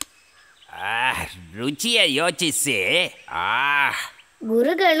 ರುಚಿಯ ಯೋಚಿಸಿ.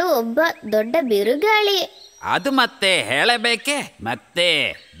 ಗುರುಗಳು ಒಬ್ಬ ದೊಡ್ಡ ಬಿರುಗಾಳಿ. ಅದು ಮತ್ತೆ ಹೇಳಬೇಕೆ? ಮತ್ತೆ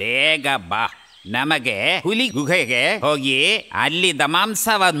ಬೇಗ ಬಾ, ನಮಗೆ ಹುಲಿ ಗುಹೆಗೆ ಹೋಗಿ ಅಲ್ಲಿದ್ದ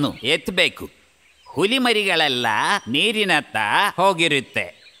ಮಾಂಸವನ್ನು ಎತ್ತಬೇಕು. ಹುಲಿ ಮರಿಗಳೆಲ್ಲ ನೀರಿನತ್ತ ಹೋಗಿರುತ್ತೆ.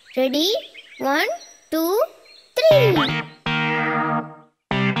 ರೆಡಿ, 1 2 3.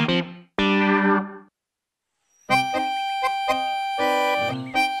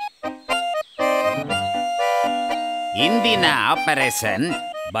 ಇಂದಿನ ಆಪರೇಷನ್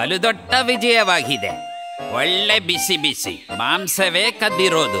ಬಲು ದೊಡ್ಡ ವಿಜಯವಾಗಿದೆ. ಒಳ್ಳೆ ಬಿಸಿ ಬಿಸಿ ಮಾಂಸವೇ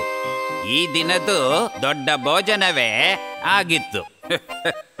ಕದ್ದಿರೋದು. ಈ ದಿನದ್ದು ದೊಡ್ಡ ಭೋಜನವೇ ಆಗಿತ್ತು.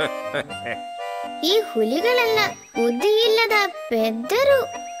 ಈ ಹುಲಿಗಳೆಲ್ಲ ಬುದ್ಧಿ ಇಲ್ಲದ ಪೆದ್ದರು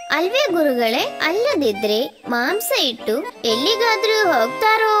ಅಲ್ವೇ ಗುರುಗಳೇ? ಅಲ್ಲದಿದ್ರೆ ಮಾಂಸ ಇಟ್ಟು ಎಲ್ಲಿಗಾದ್ರೂ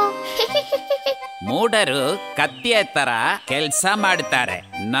ಹೋಗ್ತಾರೋ? ಮೂಢರು ಕತ್ತಿಯ ತರ ಕೆಲ್ಸ ಮಾಡ್ತಾರೆ.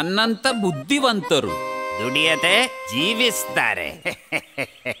 ನನ್ನಂತ ಬುದ್ಧಿವಂತರು ದುಡಿಯದೆ ಜೀವಿಸ್ತಾರೆ.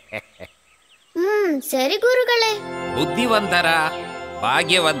 ಸರಿ ಗುರುಗಳೇ. ಬುದ್ಧಿವಂತರ,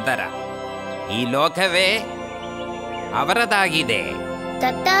 ಭಾಗ್ಯವಂತರ ಈ ಲೋಕವೇ ಅವರದಾಗಿದೆ.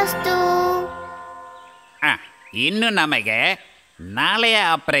 ತಥಾಸ್ತು. ಇನ್ನು ನಮಗೆ ನಾಳೆಯ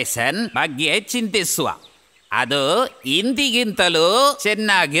ಆಪರೇಷನ್ ಬಗ್ಗೆ ಚಿಂತಿಸುವ. ಅದು ಇಂದಿಗಿಂತಲೂ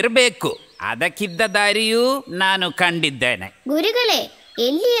ಚೆನ್ನಾಗಿರ್ಬೇಕು. ಅದಕ್ಕಿದ್ದ ದಾರಿಯೂ ನಾನು ಕಂಡಿದ್ದೇನೆ. ಗುರುಗಳೇ,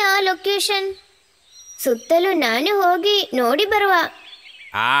 ಎಲ್ಲಿ ಆ ಲೊಕೇಶನ್? ಸುತ್ತಲೂ ನಾನು ಹೋಗಿ ನೋಡಿ ಬರುವ.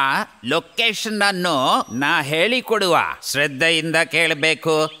 ಆ ಲೊಕೇಶನ್ ಅನ್ನು ನಾ ಹೇಳಿಕೊಡುವ. ಶ್ರದ್ಧೆಯಿಂದ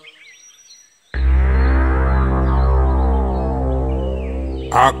ಕೇಳಬೇಕು.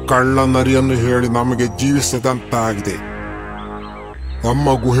 ಆ ಕಳ್ಳ ನರಿಯನ್ನು ಹೇಳಿ ನಮಗೆ ಜೀವಿಸದಂತಾಗಿದೆ. ನಮ್ಮ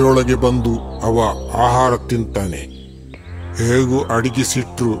ಗುಹೆಯೊಳಗೆ ಬಂದು ಅವ ಆಹಾರ ತಿಂತಾನೆ. ಹೇಗೂ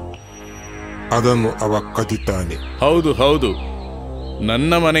ಅಡಿಗಿಸಿಟ್ರು ಅದನ್ನು ಅವ ಕದಿತಾನೆ. ಹೌದು ಹೌದು,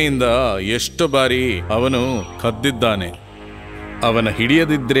 ನನ್ನ ಮನೆಯಿಂದ ಎಷ್ಟು ಬಾರಿ ಅವನು ಕದ್ದಿದ್ದಾನೆ. ಅವನ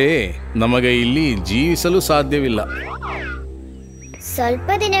ಹಿಡಿಯದಿದ್ರೆ ನಮಗೆ ಇಲ್ಲಿ ಜೀವಿಸಲು ಸಾಧ್ಯವಿಲ್ಲ. ಸ್ವಲ್ಪ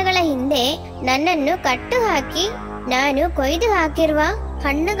ದಿನಗಳ ಹಿಂದೆ ನನ್ನನ್ನು ಕಟ್ಟು ಹಾಕಿ ನಾನು ಕೊಯ್ದು ಹಾಕಿರುವ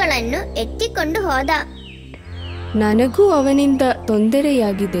ಹಣ್ಣುಗಳನ್ನು ಎತ್ತಿಕೊಂಡು ಹೋದ. ನನಗೂ ಅವನಿಂದ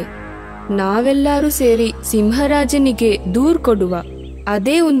ತೊಂದರೆಯಾಗಿದೆ. ನಾವೆಲ್ಲರೂ ಸೇರಿ ಸಿಂಹರಾಜನಿಗೆ ದೂರು ಕೊಡುವ.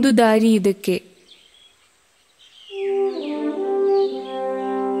 ಅದೇ ಒಂದು ದಾರಿ ಇದಕ್ಕೆ.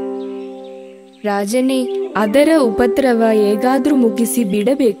 ರಾಜನೇ, ಅದರ ಉಪದ್ರವ ಹೇಗಾದ್ರೂ ಮುಗಿಸಿ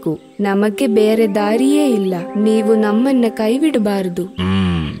ಬಿಡಬೇಕು. ನಮಗೆ ಬೇರೆ ದಾರಿಯೇ ಇಲ್ಲ. ನೀವು ನಮ್ಮನ್ನ ಕೈಬಿಡಬಾರದು.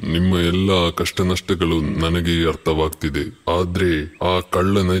 ನಿಮ್ಮ ಎಲ್ಲ ಕಷ್ಟ ನಷ್ಟಗಳು ನನಗೆ ಅರ್ಥವಾಗ್ತಿದೆ. ಆದ್ರೆ ಆ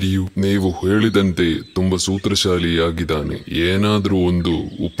ಕಳ್ಳ ನರಿಯು ನೀವು ಹೇಳಿದಂತೆ ತುಂಬಾ ಸೂತ್ರಶಾಲಿಯಾಗಿದ್ದಾನೆ. ಏನಾದ್ರೂ ಒಂದು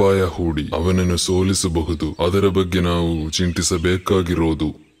ಉಪಾಯ ಹೂಡಿ ಅವನನ್ನು ಸೋಲಿಸಬಹುದು. ಅದರ ಬಗ್ಗೆ ನಾವು ಚಿಂತಿಸಬೇಕಾಗಿರೋದು.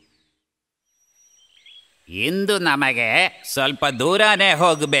 ಇಂದು ನಮಗೆ ಸ್ವಲ್ಪ ದೂರನೇ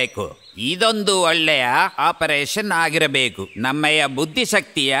ಹೋಗಬೇಕು. ಇದೊಂದು ಒಳ್ಳೆಯ ಆಪರೇಷನ್ ಆಗಿರಬೇಕು. ನಮ್ಮಯ್ಯ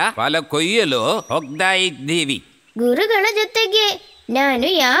ಬುದ್ಧಿಶಕ್ತಿಯ ಫಲ ಕೊಯ್ಯಲು ಹೋಗ್ತಾ ಇದ್ದೀವಿ. ಗುರುಗಳ ಜೊತೆಗೆ ನಾನು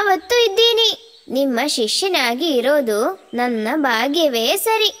ಯಾವತ್ತೂ ಇದ್ದೀನಿ. ನಿಮ್ಮ ಶಿಷ್ಯನಾಗಿ ಇರೋದು ನನ್ನ ಭಾಗ್ಯವೇ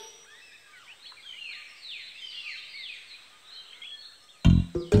ಸರಿ.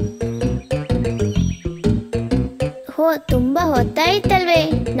 ತುಂಬಾ ಹೊತ್ತಾಯ್ತಲ್ವೇ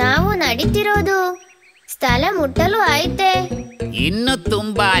ನಾವು ನಡೀತಿರೋದು? ಸ್ಥಳ ಮುಟ್ಟಲು ಆಯ್ತೆ. ಇನ್ನು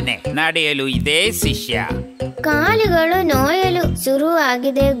ತುಂಬಾನೇ ನಡೆಯಲು ಇದೆ ಶಿಷ್ಯ. ಕಾಲುಗಳು ನೋಯಲು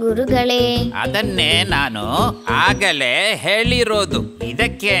ಶುರುವಾಗಿದೆ ಗುರುಗಳೇ. ಅದನ್ನೇ ನಾನು ಆಗಲೇ ಹೇಳಿರೋದು.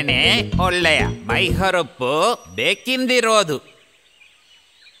 ಇದಕ್ಕೇನೆ ಒಳ್ಳೆಯ ಮೈಹೊರಪ್ಪು ಬೇಕಿಂದಿರೋದು.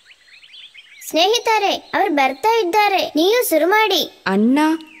 ಸ್ನೇಹಿತರೆ, ಅವರು ಬರ್ತಾ ಇದ್ದಾರೆ. ನೀವು ಶುರು ಮಾಡಿ. ಅಣ್ಣ,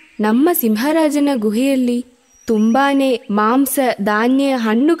 ನಮ್ಮ ಸಿಂಹರಾಜನ ಗುಹೆಯಲ್ಲಿ ತುಂಬಾನೇ ಮಾಂಸ, ಧಾನ್ಯ,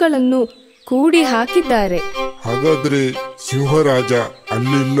 ಹಣ್ಣುಗಳನ್ನು ಕೂಡಿ ಹಾಕಿದ್ದಾರೆ. ಹಾಗಾದ್ರೆ ಸಿಂಹರಾಜ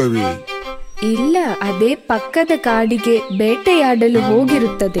ಅಲ್ಲಿಲ್ಲವೇ? ಇಲ್ಲ, ಅದೇ ಪಕ್ಕದ ಕಾಡಿಗೆ ಬೇಟೆಯಾಡಲು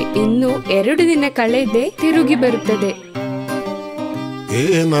ಹೋಗಿರುತ್ತದೆ. ಇನ್ನು 2 ದಿನ ಕಳೆದೆ ತಿರುಗಿ ಬರುತ್ತದೆ.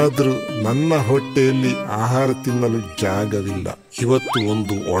 ಏನಾದ್ರೂ ನನ್ನ ಹೊಟ್ಟೆಯಲ್ಲಿ ಆಹಾರ ತಿನ್ನಲು ಜಾಗವಿಲ್ಲ. ಇವತ್ತು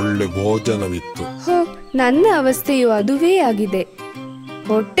ಒಂದು ಒಳ್ಳೆ ಭೋಜನವಿತ್ತು. ನನ್ನ ಅವಸ್ಥೆಯು ಅದುವೇ ಆಗಿದೆ.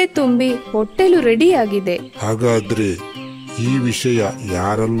 ಹೊಟ್ಟೆ ತುಂಬಿ ಹೊಟ್ಟೆಲು ರೆಡಿಯಾಗಿದೆ. ಹಾಗಾದ್ರೆ ಈ ವಿಷಯ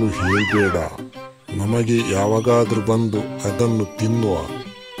ಯಾರಲ್ಲೂ ಹೇಳಬೇಡ. ನಮಗೆ ಯಾವಾಗಾದ್ರೂ ಬಂದು ಅದನ್ನು ತಿನ್ನುವ.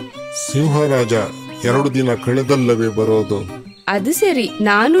 ಸಿಂಹರಾಜ 2 ದಿನ ಕಳೆದಲ್ಲವೇ ಬರೋದು? ಅದು ಸರಿ,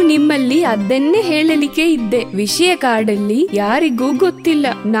 ನಾನು ನಿಮ್ಮಲ್ಲಿ ಅದನ್ನೇ ಹೇಳಲಿಕ್ಕೆ ಇದ್ದೆ. ವಿಷಯ ಕಾಡಲ್ಲಿ ಯಾರಿಗೂ ಗೊತ್ತಿಲ್ಲ.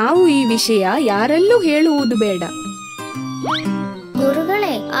 ನಾವು ಈ ವಿಷಯ ಯಾರಲ್ಲೂ ಹೇಳುವುದು ಬೇಡ.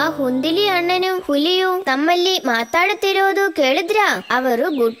 ಗುರುಗಳೇ, ಆ ಹುಂದಿಲಿ ಅಣ್ಣನು ಹುಲಿಯು ತಮ್ಮಲ್ಲಿ ಮಾತಾಡುತ್ತಿರೋದು ಕೇಳಿದ್ರಾ? ಅವರು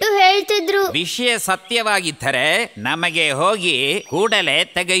ಗುಟ್ಟು ಹೇಳ್ತಿದ್ರು. ವಿಷಯ ಸತ್ಯವಾಗಿದ್ದರೆ ನಮಗೆ ಹೋಗಿ ಕೂಡಲೇ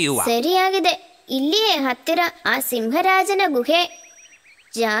ತೆಗೆಯುವ. ಸರಿಯಾಗಿದೆ. ಇಲ್ಲಿಯೇ ಹತ್ತಿರ ಆ ಸಿಂಹರಾಜನ ಗುಹೆ.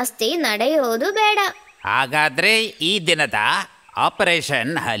 ಜಾಸ್ತಿ ನಡೆಯೋದು ಬೇಡ. ಹಾಗಾದ್ರೆ ಈ ದಿನದ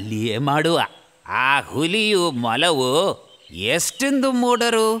ಆಪರೇಷನ್ ಅಲ್ಲಿಯೇ ಮಾಡುವ. ಆ ಹುಲಿಯು ಮೊಲವು ಎಷ್ಟೊಂದು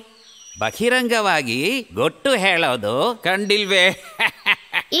ಮೂಡರು ಬಹಿರಂಗವಾಗಿ ಗೊಟ್ಟು ಹೇಳೋದು ಕಂಡಿಲ್ವೇ?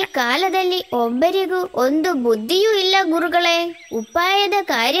 ಈ ಕಾಲದಲ್ಲಿ ಒಬ್ಬರಿಗೂ ಒಂದು ಬುದ್ಧಿಯೂ ಇಲ್ಲ ಗುರುಗಳೇ. ಉಪಾಯದ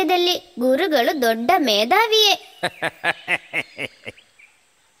ಕಾರ್ಯದಲ್ಲಿ ಗುರುಗಳು ದೊಡ್ಡ ಮೇಧಾವಿಯೇ.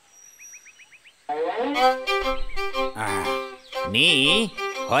 ನೀ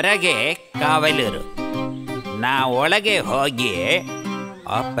ಹೊರಗೆ ಕಾವಲಿರು, ನಾ ಒಳಗೆ ಹೋಗಿ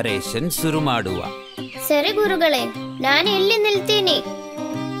ಆಪರೇಷನ್ ಶುರು ಮಾಡುವ. ಸರಿ ಗುರುಗಳೇ, ನಾನು ಇಲ್ಲಿ ನಿಲ್ತೀನಿ.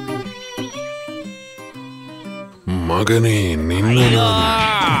 ಮಗನೇ, ನಿನ್ನ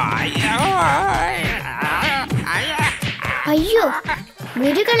ಅಯ್ಯೋ,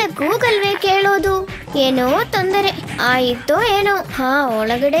 ಗುರುಗಳ ಕೂಗಲ್ವೇ ಕೇಳೋದು? ಏನೋ ತೊಂದರೆ ಆಯಿತೋ ಏನೋ.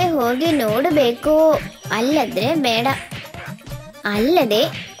 ಒಳಗಡೆ ಹೋಗಿ ನೋಡಬೇಕು. ಅಲ್ಲದ್ರೆ ಬೇಡ. ಅಲ್ಲದೆ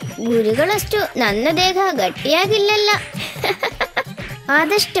ಗುರುಗಳಷ್ಟು ನನ್ನ ದೇಹ ಗಟ್ಟಿಯಾಗಿಲ್ಲಲ್ಲ.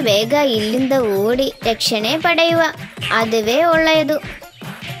 ಆದಷ್ಟು ಬೇಗ ಇಲ್ಲಿಂದ ಓಡಿ ರಕ್ಷಣೆ ಪಡೆಯುವ, ಅದುವೇ ಒಳ್ಳೆಯದು.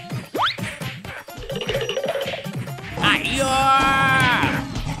 ಅಯ್ಯೋ,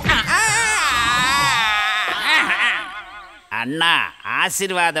 ಅಣ್ಣ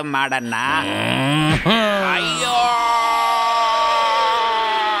ಆಶೀರ್ವಾದ ಮಾಡಣ್ಣ. ಅಯ್ಯೋ.